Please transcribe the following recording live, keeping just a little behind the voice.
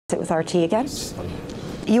Sit with RT again.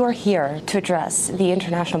 You are here to address the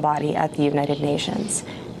international body at the United Nations.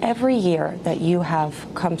 Every year that you have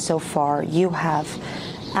come so far, you have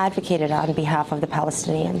advocated on behalf of the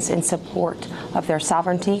Palestinians in support of their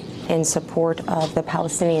sovereignty, in support of the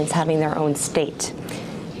Palestinians having their own state.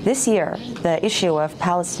 This year, the issue of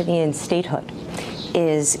Palestinian statehood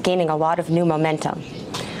is gaining a lot of new momentum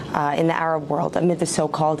in the Arab world amid the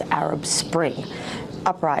so-called Arab Spring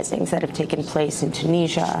uprisings that have taken place in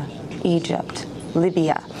Tunisia, Egypt,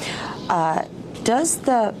 Libya. Does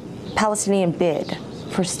the Palestinian bid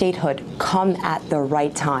for statehood come at the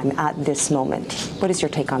right time, at this moment? What is your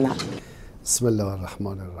take on that?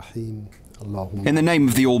 In the name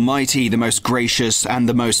of the Almighty, the most gracious and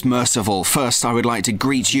the most merciful, first I would like to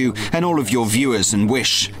greet you and all of your viewers and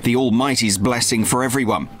wish the Almighty's blessing for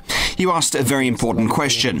everyone. You asked a very important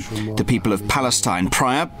question. The people of Palestine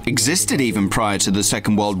existed even prior to the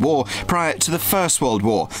Second World War, prior to the First World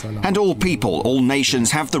War. And all people, all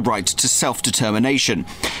nations have the right to self-determination.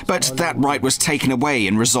 But that right was taken away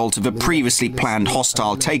in result of a previously planned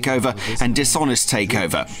hostile takeover and dishonest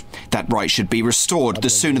takeover. That right should be restored. The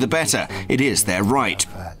sooner the better. It is their right.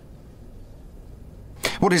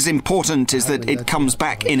 What is important is that it comes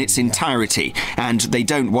back in its entirety, and they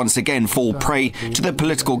don't once again fall prey to the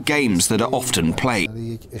political games that are often played.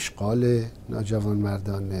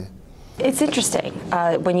 It's interesting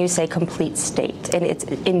when you say complete state in its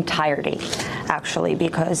entirety, actually,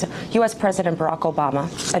 because U.S. President Barack Obama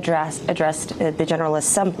addressed the General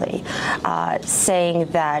Assembly saying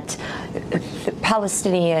that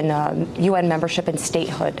Palestinian UN membership and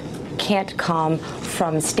statehood can't come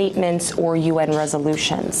from statements or UN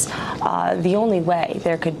resolutions. The only way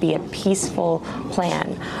there could be a peaceful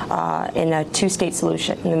plan in a two-state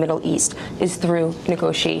solution in the Middle East is through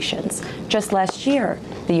negotiations. Just last year,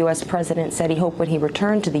 the U.S. president said he hoped when he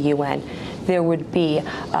returned to the UN there would be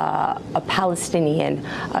a Palestinian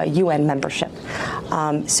UN membership.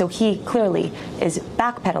 So he clearly is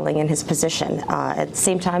backpedaling in his position. At the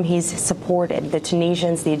same time, he's supported the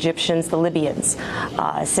Tunisians, the Egyptians, the Libyans,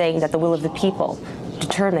 saying that the will of the people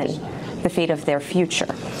determine the fate of their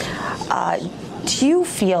future. Do you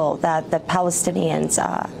feel that the Palestinians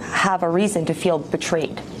have a reason to feel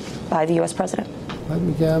betrayed by the U.S. president?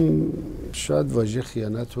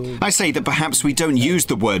 I say that perhaps we don't use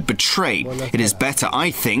the word betray. It is better, I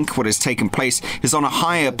think, what has taken place is on a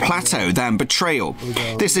higher plateau than betrayal.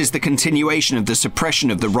 This is the continuation of the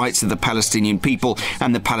suppression of the rights of the Palestinian people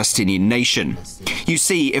and the Palestinian nation. You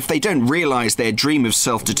see, if they don't realize their dream of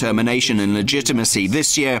self-determination and legitimacy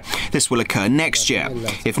this year, this will occur next year.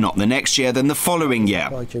 If not the next year, then the following year.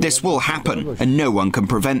 This will happen, and no one can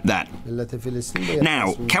prevent that.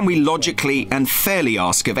 Now, can we logically and fairly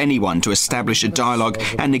ask of anyone to establish a dialogue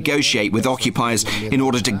and negotiate with occupiers in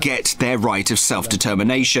order to get their right of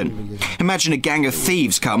self-determination? Imagine a gang of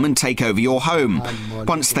thieves come and take over your home.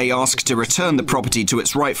 Once they ask to return the property to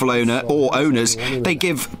its rightful owner or owners, they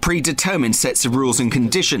give predetermined sets of rules and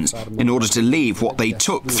conditions in order to leave what they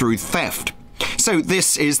took through theft. So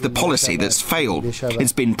this is the policy that's failed.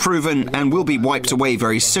 It's been proven and will be wiped away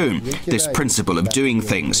very soon, this principle of doing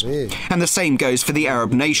things. And the same goes for the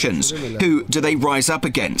Arab nations. Who do they rise up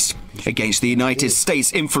against? Against the United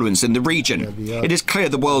States' influence in the region. It is clear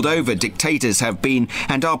the world over dictators have been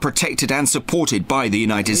and are protected and supported by the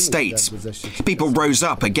United States. People rose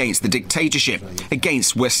up against the dictatorship,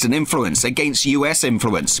 against Western influence, against US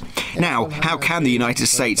influence. Now, how can the United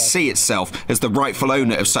States see itself as the rightful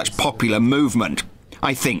owner of such popular movement?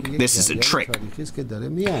 I think this is a trick.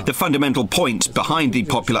 The fundamental point behind the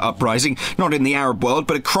popular uprising, not in the Arab world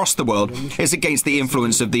but across the world, is against the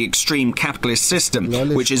influence of the extreme capitalist system,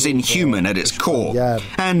 which is inhuman at its core.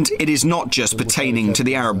 And it is not just pertaining to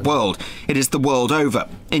the Arab world, it is the world over.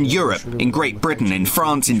 In Europe, in Great Britain, in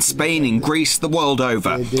France, in Spain, in Greece, the world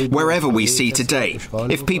over. Wherever we see today,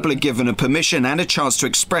 if people are given a permission and a chance to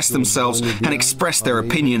express themselves and express their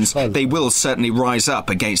opinions, they will certainly rise up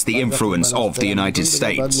against the influence of the United States.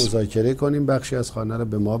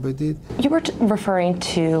 You were referring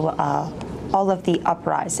to all of the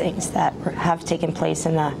uprisings that have taken place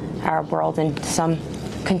in the Arab world, and some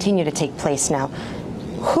continue to take place now.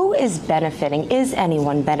 Who is benefiting? Is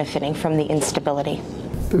anyone benefiting from the instability?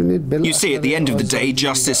 You see, at the end of the day,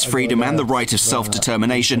 justice, freedom and the right of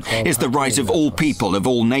self-determination is the right of all people, of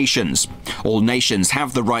all nations. All nations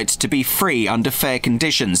have the right to be free under fair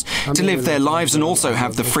conditions, to live their lives and also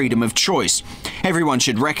have the freedom of choice. Everyone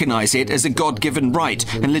should recognize it as a God-given right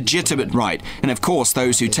and legitimate right, and of course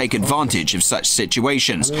those who take advantage of such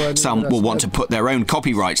situations. Some will want to put their own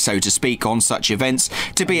copyright, so to speak, on such events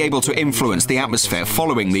to be able to influence the atmosphere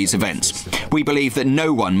following these events. We believe that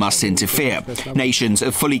no one must interfere. Nations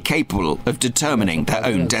of fully capable of determining their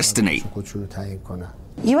own destiny.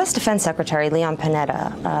 U.S. Defense Secretary Leon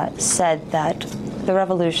Panetta said that the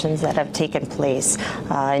revolutions that have taken place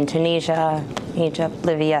in Tunisia, Egypt,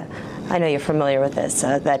 Libya, I know you're familiar with this,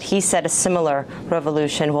 that he said a similar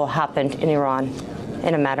revolution will happen in Iran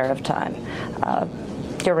in a matter of time.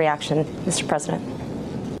 Your reaction, Mr. President?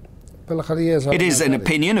 It is an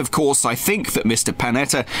opinion, of course. I think that Mr.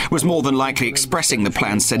 Panetta was more than likely expressing the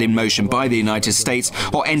plans set in motion by the United States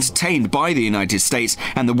or entertained by the United States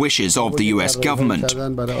and the wishes of the US government.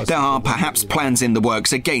 There are perhaps plans in the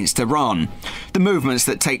works against Iran. The movements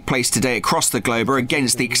that take place today across the globe are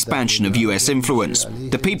against the expansion of US influence.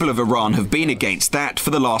 The people of Iran have been against that for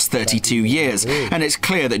the last 32 years, and it's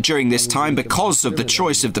clear that during this time, because of the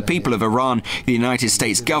choice of the people of Iran, the United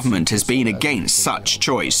States government has been against such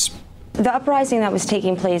choice. The uprising that was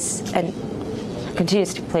taking place and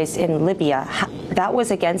continues to take place in Libya, that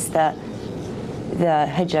was against the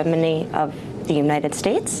hegemony of the United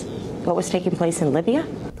States? What was taking place in Libya?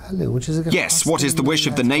 Yes, what is the wish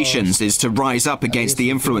of the nations is to rise up against the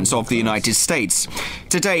influence of the United States.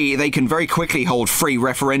 Today, they can very quickly hold free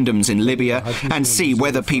referendums in Libya and see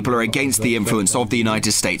whether people are against the influence of the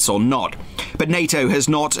United States or not. But NATO has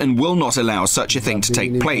not and will not allow such a thing to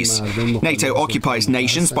take place. NATO occupies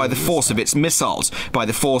nations by the force of its missiles, by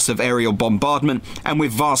the force of aerial bombardment, and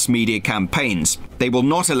with vast media campaigns. They will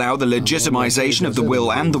not allow the legitimization of the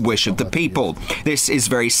will and the wish of the people. This is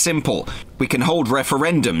very simple. We can hold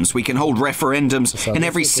referendums in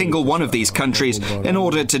every single one of these countries in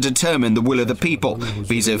order to determine the will of the people,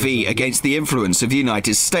 vis-a-vis against the influence of the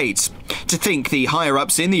United States. To think the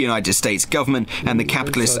higher-ups in the United States government and the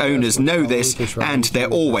capitalist owners know this, and they're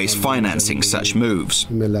always financing such moves.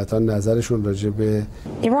 Iran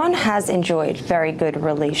has enjoyed very good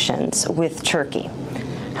relations with Turkey.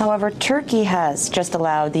 However, Turkey has just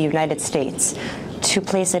allowed the United States to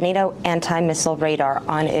place a NATO anti-missile radar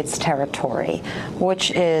on its territory,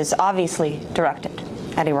 which is obviously directed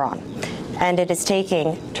at Iran. And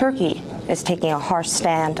Turkey is taking a harsh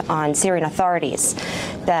stand on Syrian authorities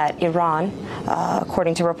that Iran,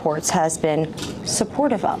 according to reports, has been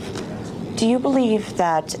supportive of. Do you believe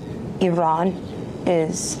that Iran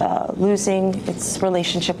is losing its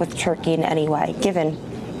relationship with Turkey in any way, given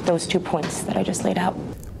those 2 points that I just laid out?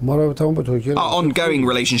 Our ongoing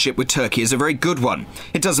relationship with Turkey is a very good one.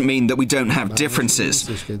 It doesn't mean that we don't have differences.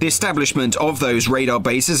 The establishment of those radar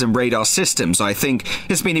bases and radar systems, I think,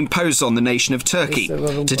 has been imposed on the nation of Turkey.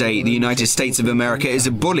 Today, the United States of America is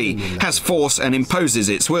a bully, has force and imposes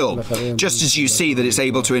its will, just as you see that it's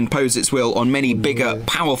able to impose its will on many bigger,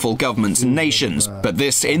 powerful governments and nations. But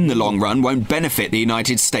this, in the long run, won't benefit the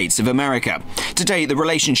United States of America. Today, the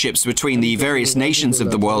relationships between the various nations of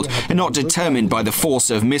the world are not determined by the force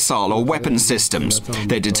of missile or weapon systems.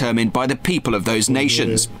 They're determined by the people of those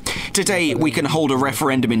nations. Today, we can hold a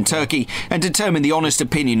referendum in Turkey and determine the honest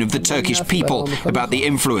opinion of the Turkish people about the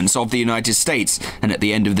influence of the United States, and at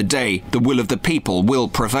the end of the day, the will of the people will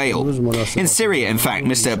prevail. In Syria, in fact,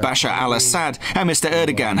 Mr. Bashar al-Assad and Mr.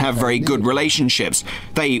 Erdogan have very good relationships.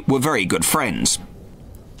 They were very good friends.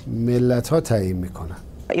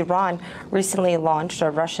 Iran recently launched a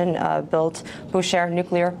Russian-built Bushehr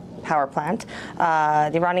nuclear power plant.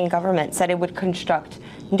 The Iranian government said it would construct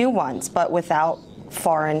new ones, but without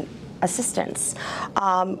foreign assistance.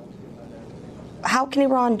 How can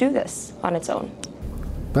Iran do this on its own?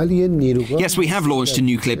 Yes, we have launched a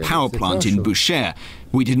nuclear power plant in Bushehr.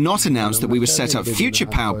 We did not announce that we would set up future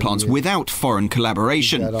power plants without foreign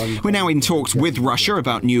collaboration. We're now in talks with Russia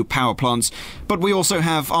about new power plants, but we also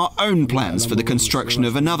have our own plans for the construction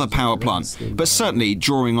of another power plant, but certainly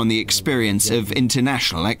drawing on the experience of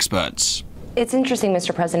international experts. It's interesting,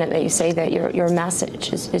 Mr. President, that you say that your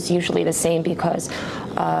message is usually the same, because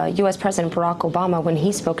U.S. President Barack Obama, when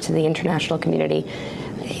he spoke to the international community,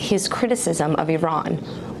 his criticism of Iran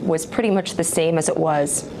was pretty much the same as it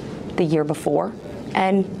was the year before,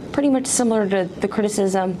 and pretty much similar to the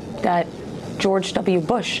criticism that George W.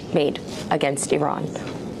 Bush made against Iran,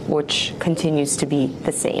 which continues to be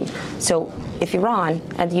the same. So if Iran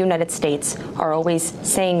and the United States are always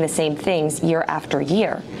saying the same things year after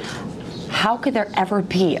year, how could there ever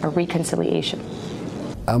be a reconciliation?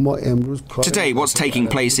 Today, what's taking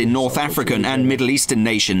place in North African and Middle Eastern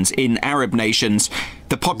nations, in Arab nations,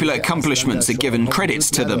 The popular accomplishments are given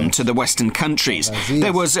credits to them, to the Western countries.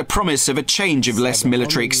 There was a promise of a change, of less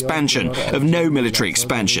military expansion, of no military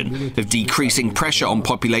expansion, of decreasing pressure on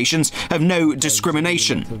populations, of no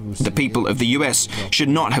discrimination. The people of the US should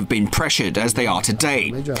not have been pressured as they are today.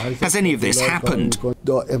 Has any of this happened?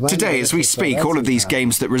 Today, as we speak, all of these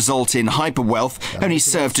games that result in hyper-wealth only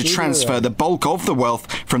serve to transfer the bulk of the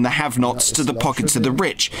wealth from the have-nots to the pockets of the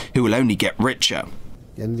rich, who will only get richer.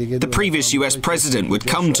 The previous US president would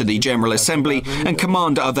come to the General Assembly and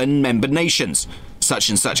command other member nations. Such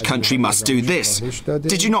and such country must do this.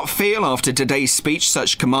 Did you not feel after today's speech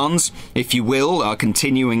such commands, if you will, are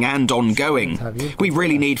continuing and ongoing? We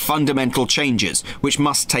really need fundamental changes, which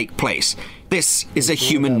must take place. This is a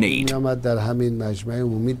human need.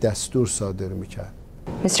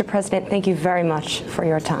 Mr. President, thank you very much for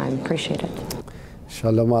your time. Appreciate it.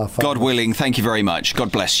 God willing, thank you very much.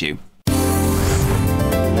 God bless you.